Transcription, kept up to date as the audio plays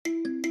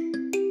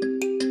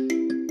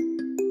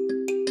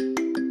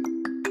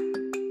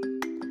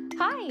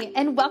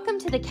and welcome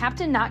to the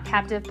Captain Not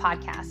Captive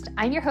podcast.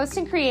 I'm your host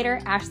and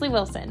creator, Ashley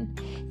Wilson.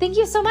 Thank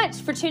you so much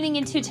for tuning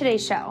into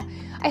today's show.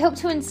 I hope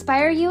to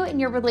inspire you in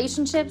your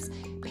relationships,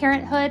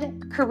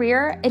 parenthood,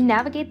 career, and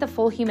navigate the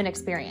full human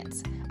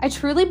experience. I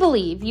truly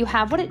believe you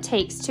have what it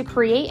takes to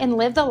create and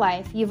live the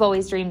life you've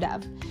always dreamed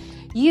of.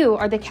 You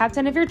are the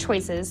captain of your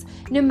choices,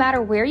 no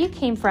matter where you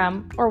came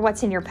from or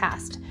what's in your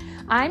past.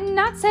 I'm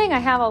not saying I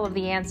have all of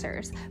the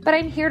answers, but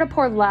I'm here to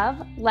pour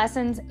love,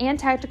 lessons, and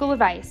tactical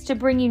advice to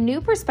bring you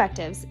new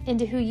perspectives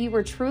into who you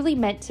were truly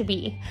meant to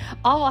be,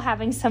 all while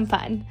having some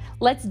fun.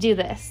 Let's do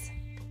this.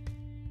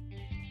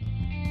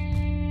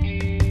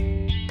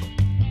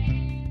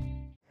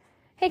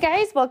 Hey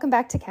guys, welcome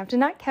back to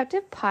Captain Not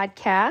Captive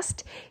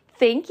podcast.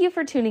 Thank you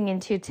for tuning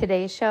into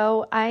today's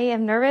show. I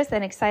am nervous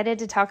and excited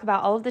to talk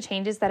about all of the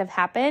changes that have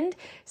happened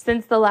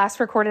since the last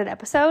recorded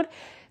episode.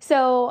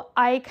 So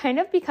I kind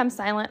of become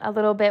silent a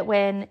little bit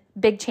when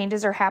big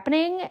changes are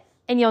happening,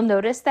 and you'll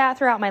notice that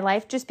throughout my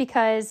life just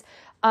because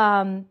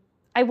I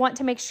want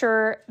to make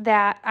sure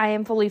that I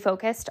am fully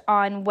focused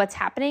on what's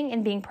happening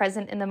and being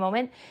present in the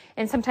moment.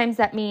 And sometimes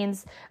that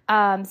means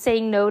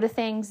saying no to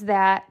things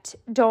that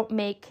don't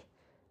make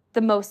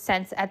the most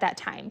sense at that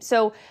time.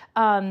 So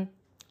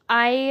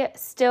I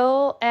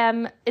still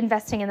am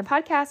investing in the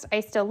podcast.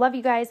 I still love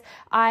you guys.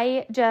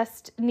 I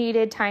just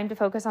needed time to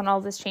focus on all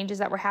these changes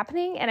that were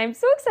happening, and I'm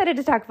so excited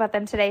to talk about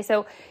them today.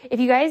 So if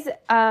you guys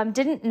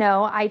didn't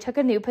know, I took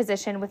a new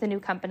position with a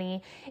new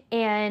company,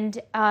 and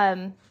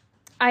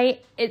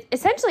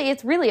essentially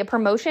it's really a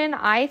promotion.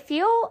 I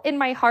feel in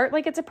my heart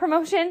like it's a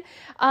promotion.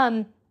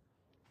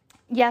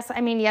 Yes,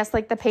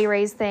 like the pay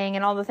raise thing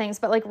and all the things,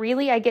 but like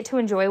really I get to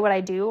enjoy what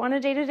I do on a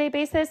day-to-day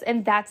basis.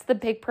 And that's the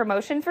big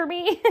promotion for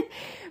me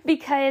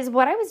because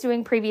what I was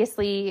doing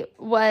previously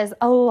was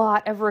a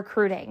lot of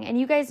recruiting. And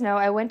you guys know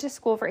I went to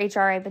school for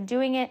HR. I've been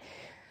doing it,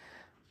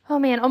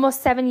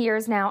 almost 7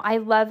 years now. I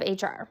love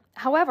HR.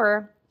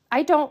 However,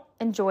 I don't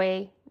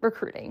enjoy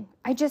recruiting.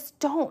 I just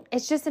don't.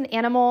 It's just an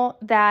animal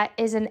that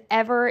is an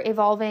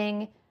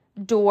ever-evolving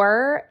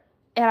door.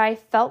 And I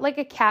felt like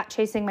a cat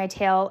chasing my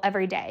tail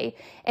every day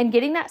and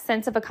getting that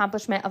sense of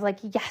accomplishment of like,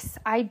 yes,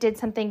 I did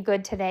something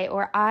good today,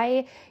 or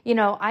I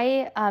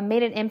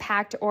made an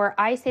impact, or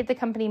I saved the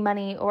company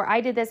money, or I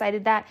did this, I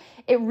did that.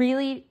 It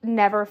really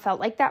never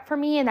felt like that for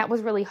me. And that was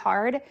really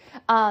hard.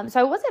 So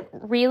I wasn't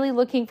really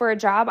looking for a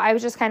job. I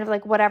was just kind of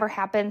like, whatever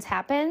happens,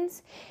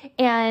 happens.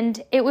 And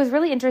it was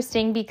really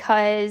interesting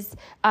because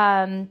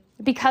of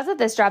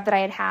this job that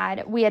I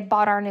had, we had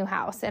bought our new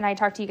house, and I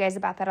talked to you guys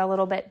about that a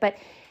little bit, but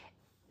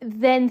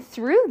then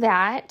through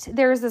that,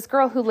 there's this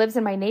girl who lives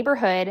in my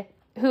neighborhood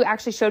who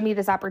actually showed me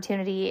this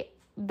opportunity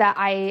that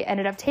I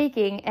ended up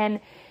taking. And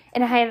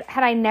had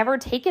I never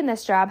taken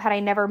this job, had I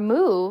never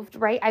moved,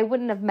 right, I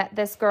wouldn't have met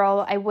this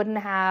girl. I wouldn't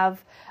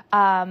have,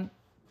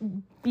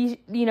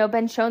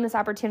 been shown this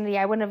opportunity.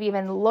 I wouldn't have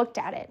even looked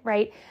at it,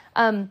 right?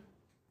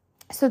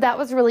 So that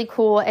was really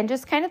cool. And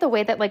just kind of the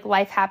way that like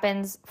life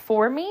happens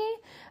for me,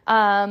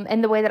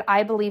 and the way that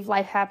I believe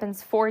life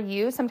happens for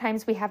you.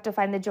 Sometimes we have to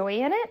find the joy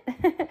in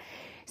it.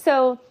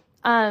 So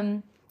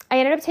I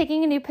ended up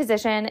taking a new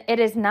position. It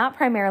is not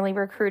primarily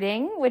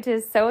recruiting, which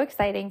is so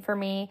exciting for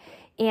me.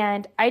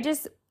 And I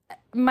just,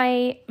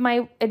 my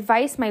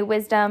advice, my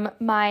wisdom,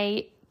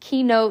 my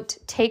keynote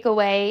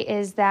takeaway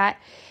is that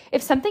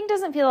if something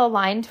doesn't feel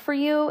aligned for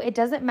you, it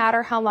doesn't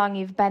matter how long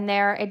you've been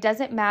there. It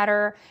doesn't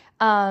matter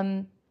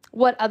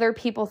what other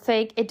people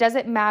think. It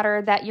doesn't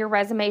matter that your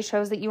resume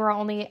shows that you are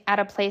only at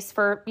a place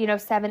for,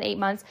 7-8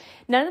 months.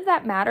 None of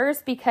that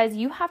matters because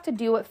you have to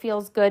do what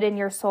feels good in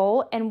your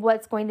soul and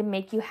what's going to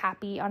make you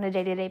happy on a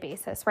day-to-day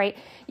basis, right?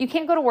 You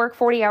can't go to work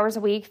 40 hours a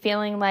week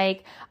feeling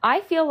like,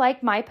 I feel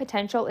like my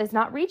potential is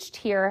not reached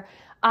here.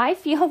 I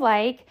feel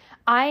like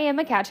I am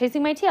a cat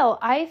chasing my tail.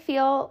 I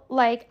feel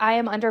like I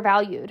am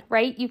undervalued,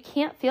 right? You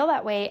can't feel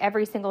that way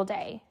every single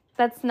day.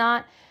 That's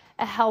not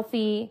a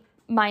healthy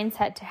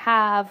mindset to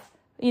have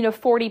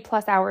 40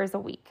 plus hours a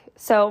week.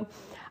 So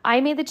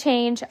I made the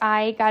change.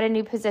 I got a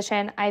new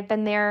position. I've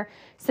been there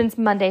since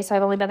Monday, so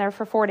I've only been there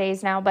for 4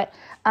 days now, but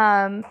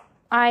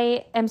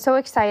I am so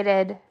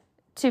excited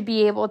to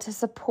be able to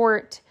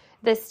support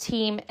this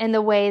team in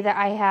the way that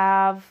I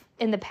have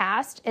in the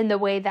past, in the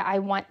way that I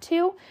want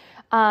to.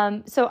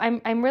 So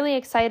I'm really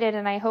excited,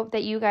 and I hope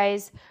that you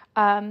guys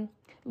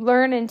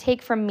learn and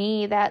take from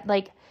me that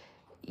like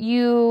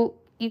you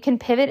can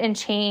pivot and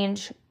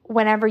change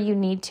whenever you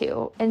need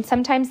to. And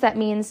sometimes that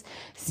means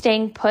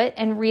staying put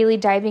and really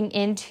diving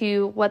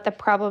into what the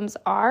problems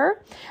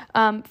are.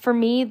 For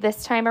me,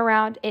 this time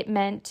around, it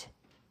meant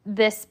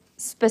this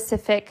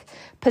specific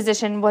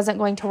position wasn't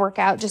going to work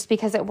out just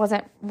because it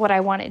wasn't what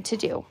I wanted to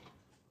do.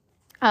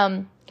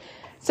 And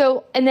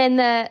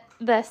then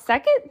the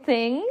second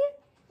thing,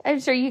 I'm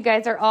sure you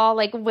guys are all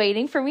like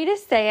waiting for me to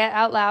say it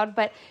out loud,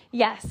 but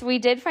yes, we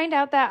did find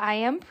out that I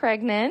am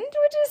pregnant,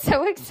 which is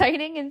so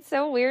exciting and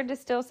so weird to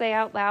still say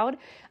out loud.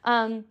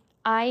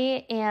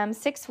 I am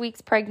 6 weeks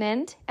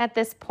pregnant at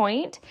this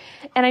point,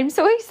 and I'm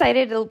so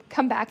excited to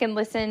come back and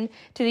listen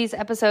to these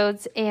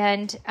episodes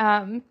and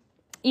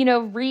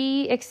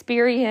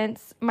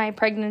re-experience my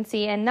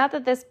pregnancy. And not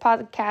that this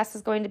podcast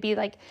is going to be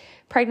like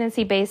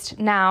pregnancy based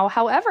now.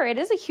 However, it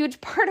is a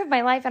huge part of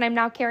my life, and I'm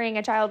now carrying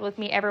a child with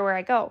me everywhere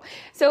I go.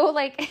 So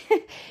like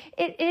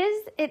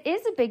it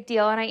is a big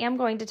deal, and I am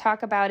going to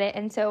talk about it.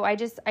 And so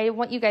I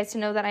want you guys to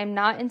know that I'm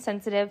not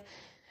insensitive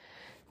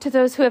to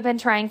those who have been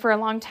trying for a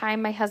long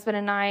time. My husband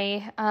and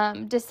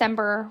I,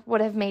 December would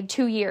have made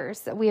 2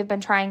 years that we have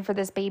been trying for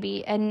this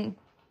baby. And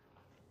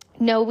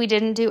no, we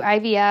didn't do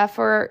IVF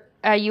or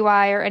a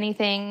UI or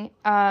anything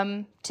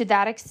to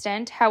that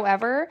extent.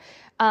 However,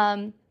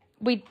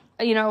 we,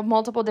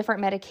 multiple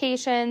different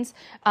medications,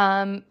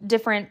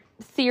 different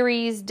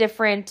theories,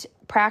 different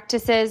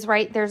practices,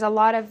 right? There's a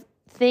lot of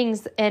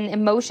things and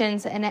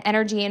emotions and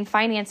energy and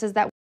finances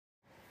that.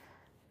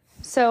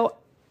 So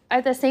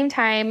at the same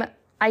time,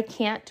 I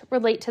can't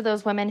relate to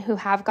those women who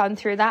have gone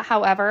through that.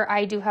 However,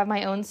 I do have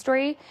my own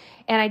story,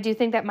 and I do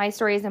think that my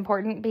story is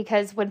important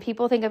because when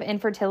people think of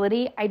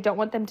infertility, I don't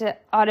want them to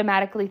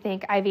automatically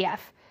think IVF,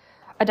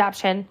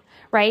 adoption,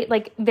 right?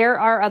 Like there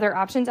are other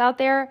options out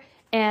there,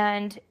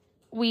 and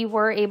we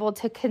were able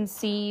to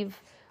conceive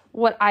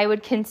what I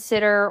would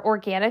consider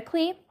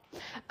organically.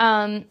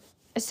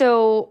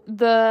 So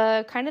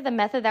the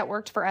method that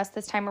worked for us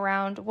this time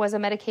around was a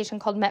medication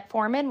called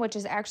metformin, which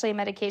is actually a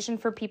medication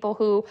for people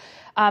who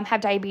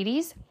have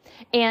diabetes.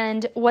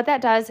 And what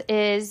that does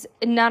is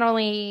it not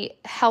only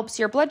helps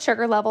your blood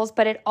sugar levels,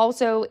 but it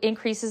also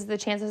increases the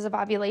chances of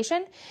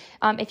ovulation.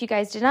 If you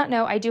guys did not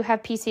know, I do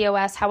have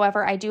PCOS.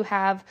 However, I do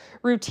have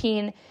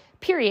routine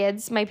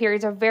periods. My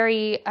periods are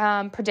very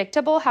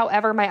predictable.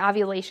 However, my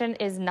ovulation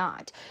is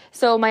not.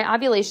 So my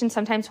ovulation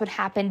sometimes would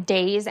happen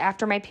days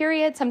after my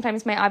period.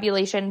 Sometimes my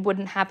ovulation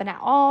wouldn't happen at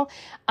all.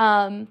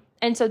 And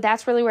so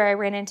that's really where I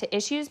ran into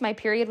issues. My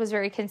period was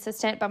very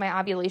consistent, but my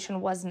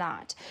ovulation was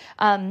not.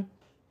 And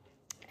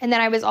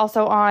then I was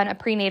also on a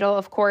prenatal,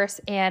 of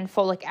course, and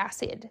folic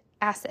acid.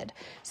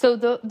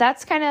 So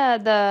that's kind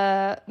of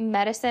the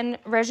medicine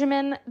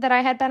regimen that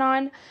I had been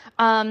on.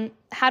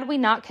 Had we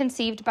not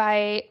conceived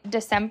by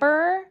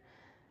December,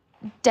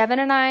 Devin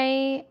and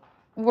I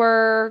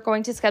were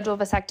going to schedule a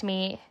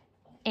vasectomy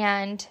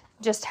and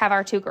just have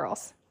our 2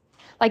 girls.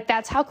 Like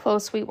that's how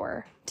close we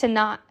were to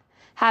not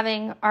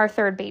having our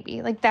 3rd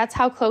baby. Like that's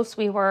how close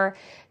we were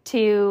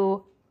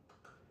to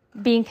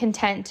being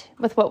content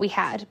with what we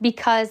had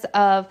because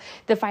of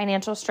the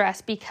financial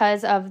stress,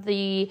 because of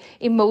the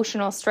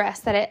emotional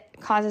stress that it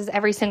causes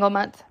every single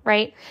month,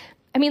 right?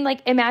 I mean,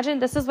 like, imagine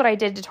this is what I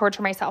did to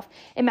torture myself.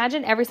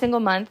 Imagine every single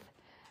month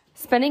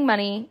spending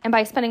money, and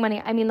by spending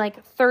money, I mean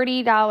like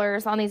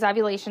 $30 on these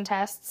ovulation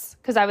tests,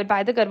 because I would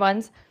buy the good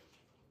ones,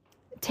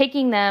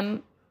 taking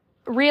them,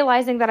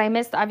 realizing that I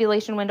missed the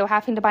ovulation window,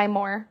 having to buy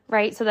more,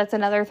 right? So that's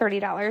another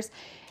 $30.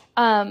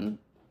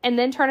 And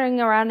then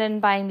turning around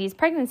and buying these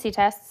pregnancy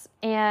tests.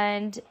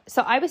 And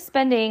so I was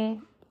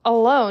spending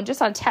alone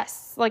just on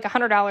tests, like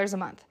 $100 a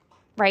month,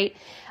 right?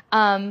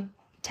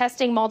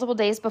 Testing multiple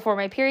days before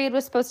my period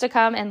was supposed to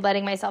come and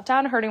letting myself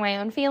down, hurting my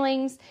own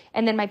feelings.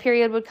 And then my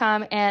period would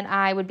come and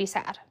I would be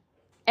sad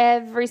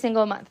every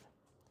single month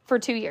for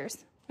 2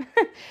 years.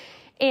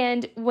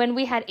 And when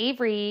we had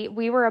Avery,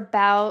 we were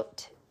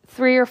about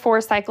 3 or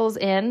 4 cycles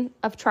in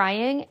of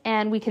trying,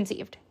 and we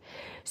conceived.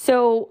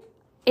 So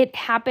it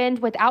happened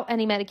without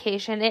any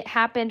medication. It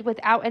happened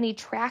without any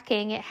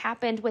tracking. It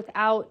happened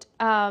without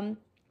all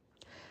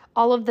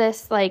of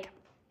this like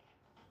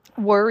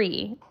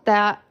worry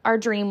that our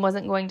dream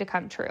wasn't going to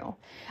come true.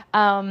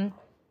 And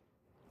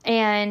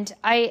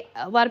a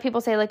lot of people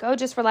say like, oh,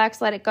 just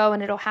relax, let it go,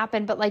 and it'll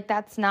happen. But like,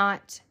 that's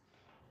not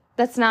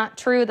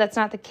true. That's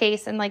not the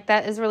case. And like,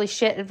 that is really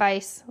shit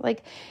advice.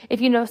 Like if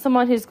you know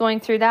someone who's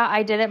going through that,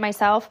 I did it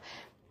myself.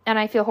 And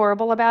I feel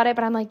horrible about it,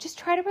 but I'm like, just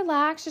try to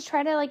relax, just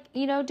try to like,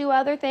 do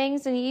other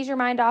things and ease your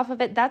mind off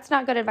of it. That's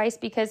not good advice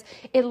because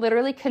it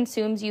literally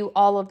consumes you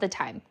all of the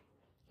time.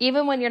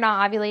 Even when you're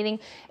not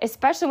ovulating,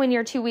 especially when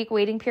you're 2-week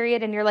waiting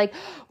period and you're like,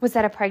 was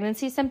that a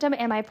pregnancy symptom?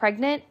 Am I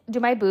pregnant? Do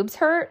my boobs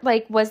hurt?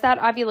 Like, was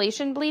that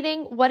ovulation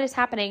bleeding? What is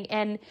happening?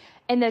 And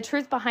the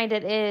truth behind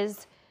it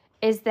is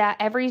that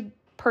every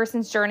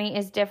person's journey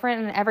is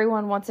different and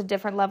everyone wants a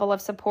different level of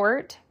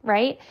support,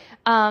 right?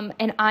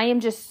 And I am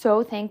just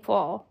so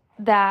thankful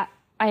that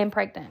I am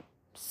pregnant.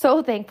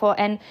 So thankful.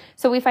 And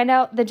so we find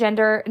out the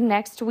gender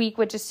next week,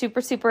 which is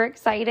super, super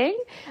exciting.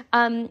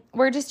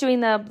 We're just doing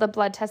the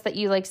blood test that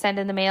you like send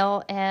in the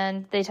mail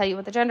and they tell you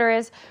what the gender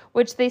is,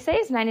 which they say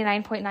is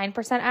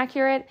 99.9%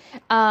 accurate.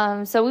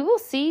 So we will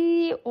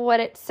see what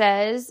it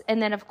says.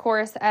 And then of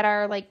course at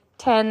our like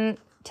 10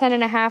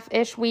 and a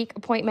half-ish week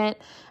appointment,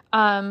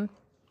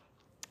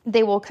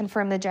 they will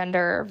confirm the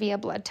gender via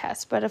blood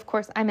test. But of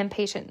course I'm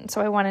impatient.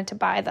 So I wanted to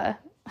buy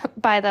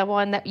the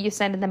one that you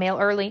send in the mail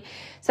early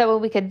so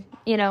we could,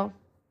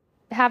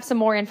 have some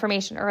more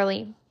information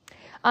early.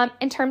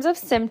 In terms of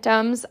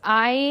symptoms,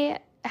 I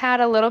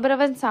had a little bit of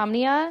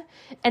insomnia.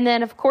 And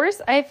then, of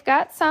course, I've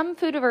got some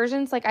food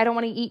aversions. Like, I don't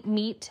want to eat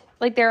meat.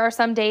 Like, there are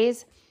some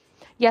days.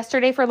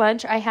 Yesterday for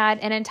lunch, I had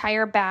an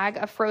entire bag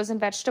of frozen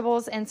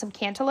vegetables and some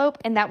cantaloupe,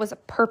 and that was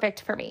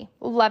perfect for me.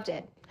 Loved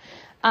it.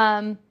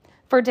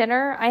 For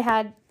dinner, I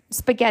had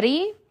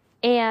spaghetti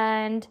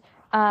and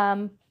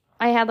I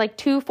had like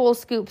 2 full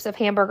scoops of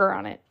hamburger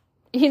on it.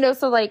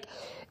 So like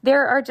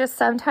there are just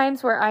some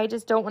times where I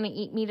just don't want to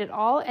eat meat at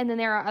all. And then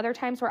there are other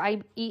times where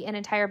I eat an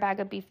entire bag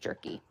of beef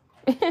jerky.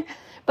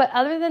 But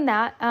other than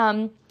that,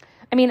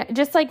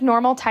 just like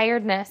normal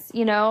tiredness,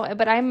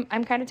 but I'm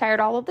kind of tired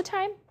all of the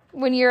time.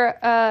 When you're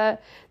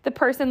the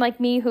person like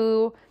me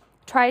who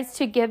tries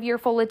to give your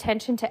full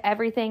attention to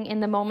everything in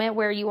the moment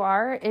where you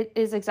are, it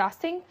is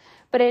exhausting,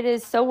 but it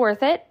is so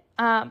worth it.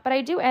 But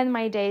I do end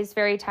my days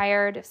very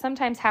tired.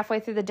 Sometimes halfway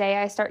through the day,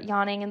 I start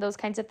yawning and those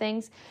kinds of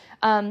things.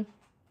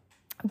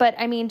 But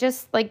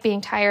just like being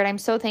tired, I'm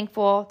so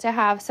thankful to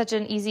have such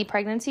an easy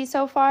pregnancy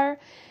so far.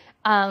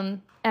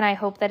 And I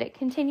hope that it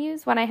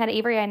continues. When I had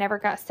Avery, I never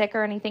got sick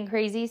or anything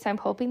crazy, so I'm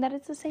hoping that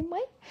it's the same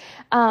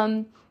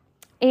way.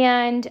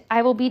 And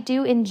I will be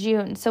due in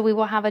June, so we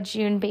will have a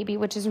June baby,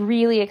 which is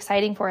really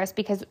exciting for us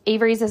because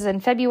Avery's is in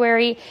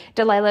February,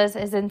 Delilah's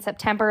is in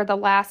September, the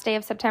last day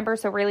of September,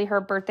 so really her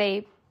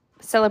birthday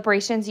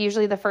celebrations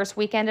usually the first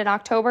weekend in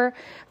October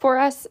for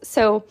us.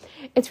 So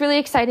it's really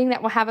exciting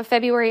that we'll have a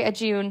February, a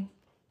June,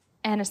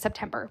 and a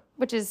September,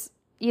 which is,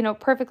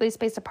 perfectly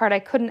spaced apart. I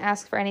couldn't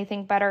ask for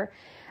anything better.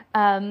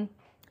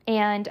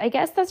 And I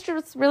guess that's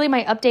just really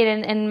my update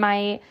and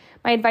my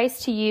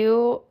advice to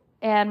you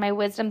and my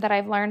wisdom that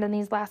I've learned in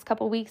these last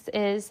couple weeks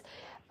is,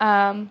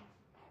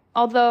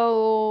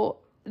 although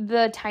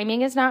the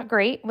timing is not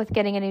great with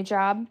getting a new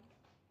job,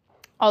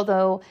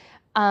 although,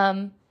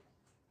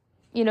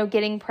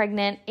 getting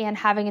pregnant and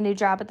having a new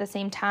job at the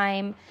same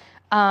time,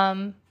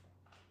 and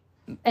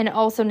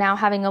also now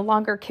having a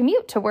longer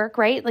commute to work,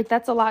 right? Like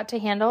that's a lot to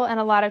handle and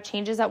a lot of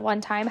changes at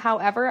one time.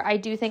 However, I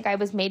do think I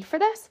was made for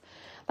this.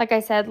 Like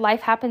I said,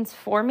 life happens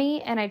for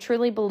me. And I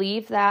truly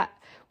believe that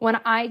when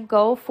I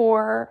go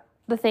for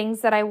the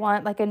things that I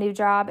want, like a new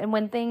job, and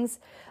when things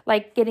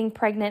like getting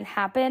pregnant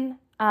happen,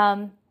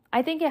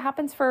 I think it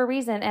happens for a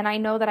reason. And I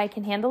know that I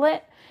can handle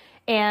it.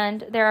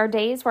 And there are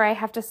days where I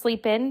have to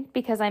sleep in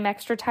because I'm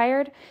extra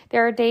tired.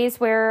 There are days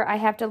where I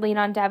have to lean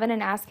on Devin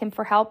and ask him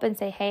for help and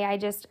say, hey,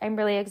 I'm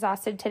really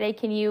exhausted today.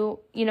 Can you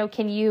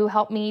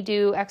help me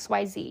do X,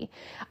 Y, Z?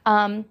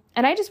 And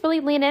I just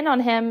really lean in on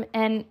him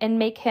and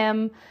make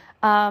him,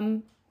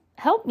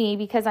 help me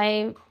because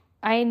I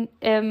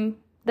am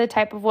the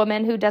type of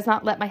woman who does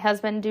not let my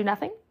husband do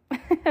nothing.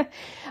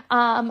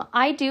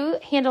 I do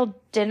handle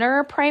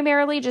dinner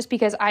primarily just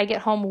because I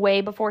get home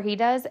way before he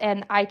does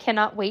and I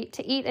cannot wait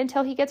to eat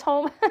until he gets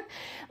home.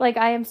 Like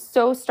I am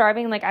so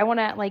starving. Like I want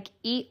to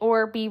eat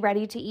or be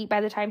ready to eat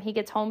by the time he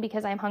gets home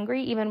because I'm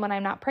hungry even when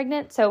I'm not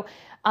pregnant. So,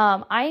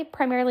 I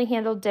primarily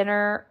handle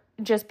dinner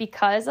just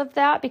because of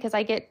that, because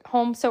I get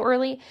home so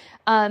early.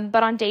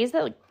 But on days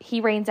that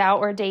he rains out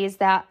or days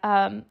that,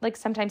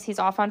 sometimes he's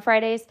off on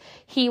Fridays,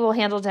 he will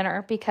handle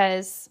dinner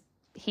because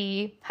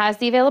he has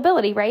the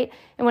availability, right?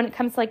 And when it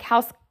comes to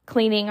house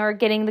cleaning or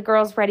getting the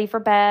girls ready for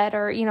bed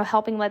or,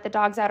 helping let the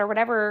dogs out or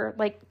whatever,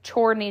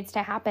 chore needs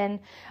to happen,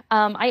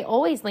 I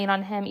always lean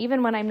on him,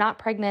 even when I'm not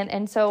pregnant.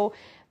 And so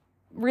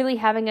really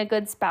having a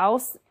good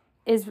spouse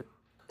is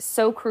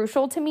so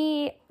crucial to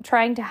me,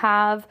 trying to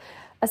have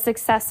a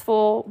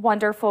successful,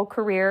 wonderful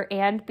career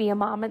and be a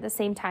mom at the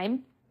same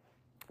time.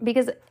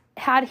 Because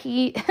had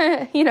he,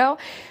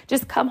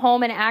 just come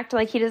home and act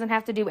like he doesn't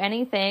have to do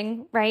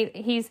anything, right?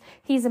 He's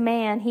a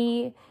man.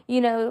 He,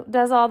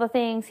 does all the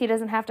things. He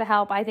doesn't have to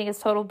help. I think it's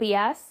total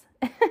BS.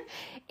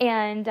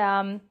 And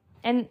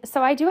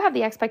so I do have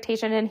the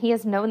expectation, and he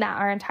has known that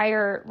our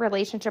entire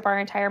relationship, our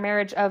entire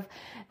marriage of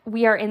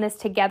we are in this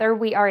together.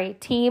 We are a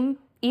team.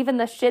 Even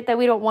the shit that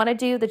we don't want to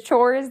do, the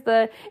chores,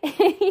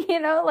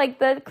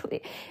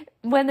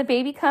 when the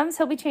baby comes,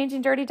 he'll be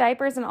changing dirty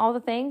diapers and all the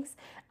things.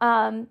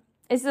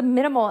 Is a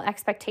minimal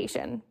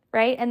expectation,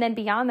 right? And then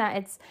beyond that,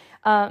 it's,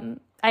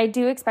 I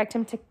do expect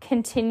him to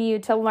continue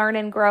to learn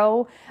and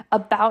grow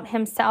about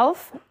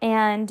himself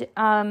and,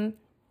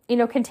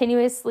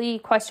 continuously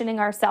questioning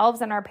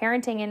ourselves and our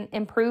parenting and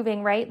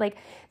improving, right? Like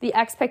the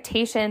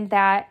expectation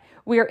that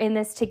we're in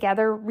this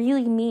together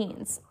really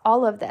means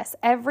all of this,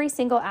 every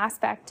single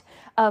aspect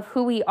of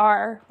who we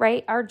are,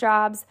 right? Our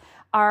jobs,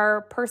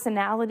 our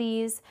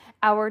personalities,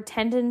 our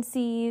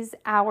tendencies,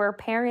 our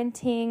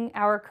parenting,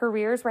 our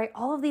careers, right?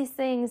 All of these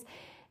things,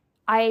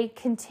 I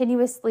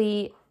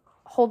continuously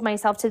hold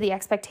myself to the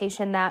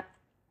expectation that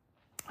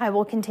I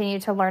will continue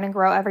to learn and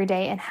grow every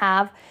day and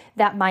have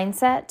that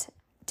mindset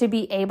to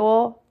be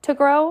able to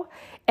grow.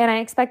 And I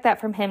expect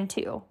that from him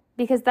too,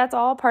 because that's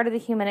all part of the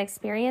human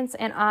experience.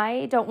 And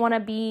I don't want to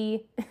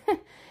be,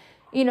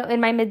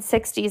 in my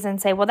mid-60s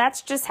and say, well,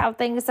 that's just how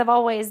things have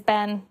always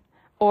been,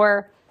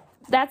 or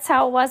that's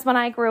how it was when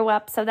I grew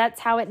up, so that's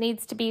how it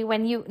needs to be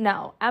when you...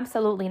 No,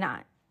 absolutely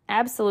not.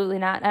 Absolutely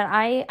not.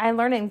 And I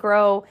learn and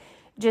grow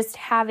just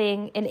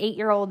having an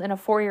 8-year-old and a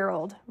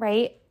 4-year-old,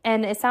 right?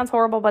 And it sounds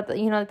horrible, but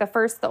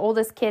the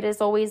oldest kid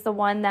is always the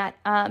one that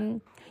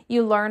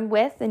you learn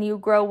with and you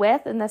grow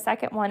with. And the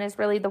second one is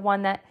really the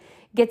one that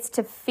gets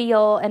to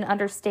feel and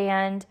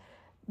understand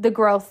the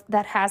growth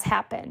that has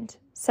happened.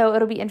 So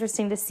it'll be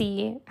interesting to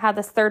see how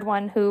this third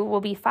one, who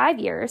will be 5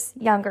 years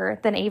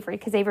younger than Avery,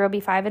 because Avery will be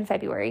 5 in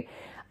February,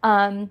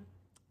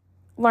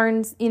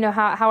 learns,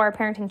 how our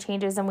parenting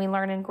changes, and we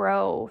learn and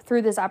grow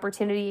through this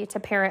opportunity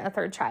to parent a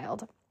third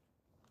child.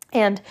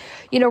 And,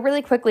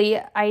 really quickly,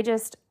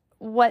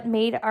 what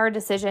made our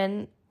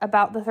decision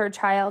about the third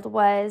child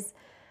was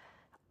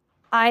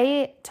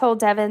I told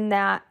Devin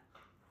that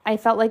I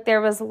felt like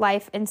there was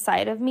life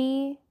inside of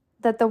me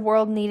that the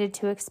world needed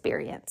to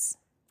experience.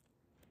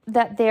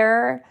 That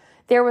there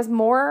was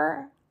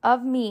more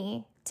of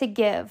me to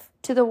give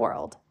to the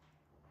world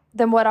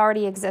than what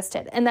already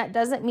existed. And that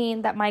doesn't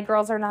mean that my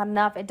girls are not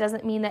enough. It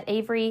doesn't mean that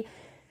Avery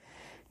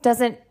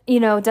doesn't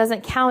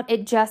count.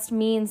 It just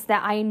means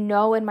that I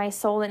know in my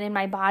soul and in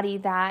my body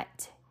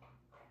that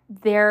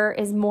there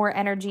is more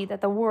energy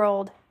that the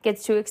world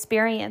gets to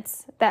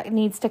experience that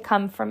needs to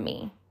come from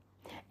me.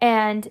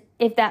 And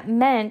if that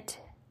meant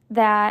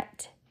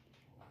that,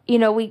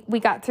 we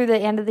got through the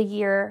end of the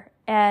year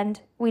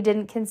and we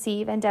didn't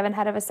conceive and Devin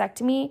had a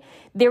vasectomy,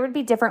 there would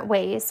be different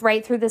ways,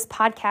 right? Through this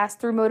podcast,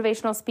 through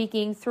motivational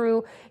speaking,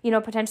 through,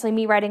 potentially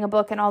me writing a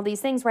book and all these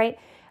things, right?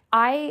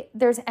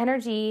 There's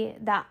energy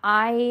that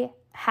I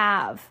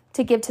have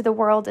to give to the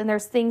world, and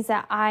there's things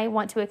that I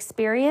want to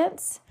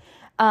experience.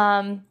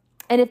 And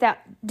if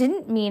that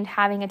didn't mean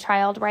having a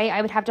child, right,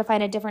 I would have to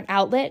find a different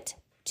outlet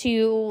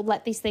to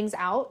let these things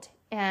out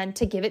and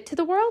to give it to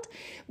the world.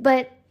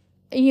 But,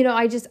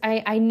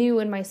 I knew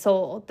in my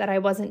soul that I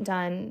wasn't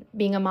done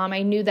being a mom.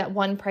 I knew that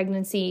one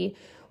pregnancy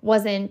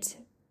wasn't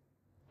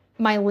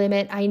my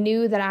limit. I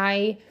knew that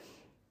I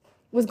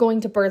was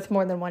going to birth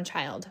more than one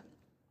child.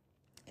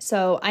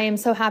 So I am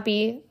so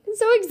happy,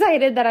 so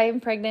excited that I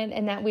am pregnant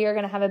and that we are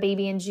going to have a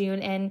baby in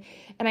June. And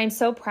I'm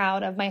so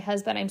proud of my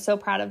husband. I'm so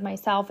proud of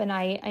myself. And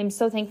I'm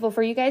so thankful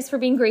for you guys for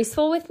being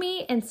graceful with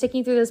me and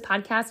sticking through this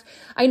podcast.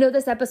 I know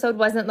this episode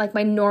wasn't like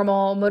my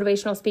normal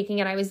motivational speaking,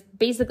 and I was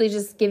basically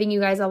just giving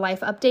you guys a life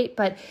update.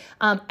 But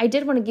I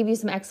did want to give you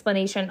some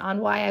explanation on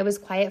why I was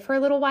quiet for a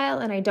little while.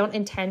 And I don't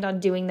intend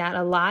on doing that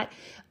a lot.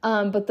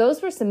 But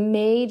those were some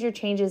major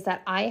changes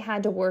that I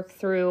had to work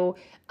through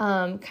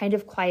kind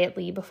of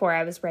quietly before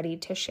I was ready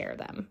to share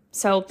them.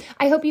 So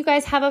I hope you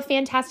guys have a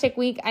fantastic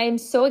week. I am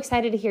so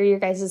excited to hear your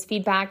guys'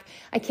 feedback.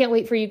 I can't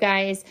wait for you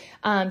guys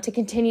to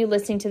continue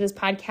listening to this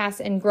podcast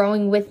and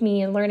growing with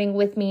me and learning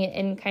with me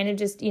and kind of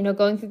just,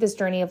 going through this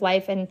journey of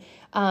life and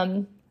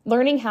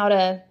learning how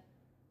to,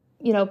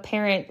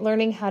 parent,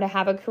 learning how to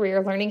have a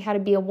career, learning how to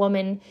be a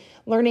woman,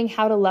 learning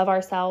how to love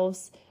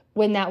ourselves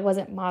when that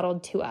wasn't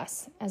modeled to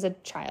us as a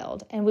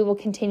child. And we will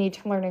continue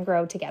to learn and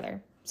grow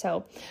together.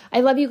 So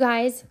I love you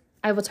guys.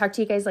 I will talk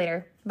to you guys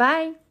later.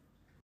 Bye.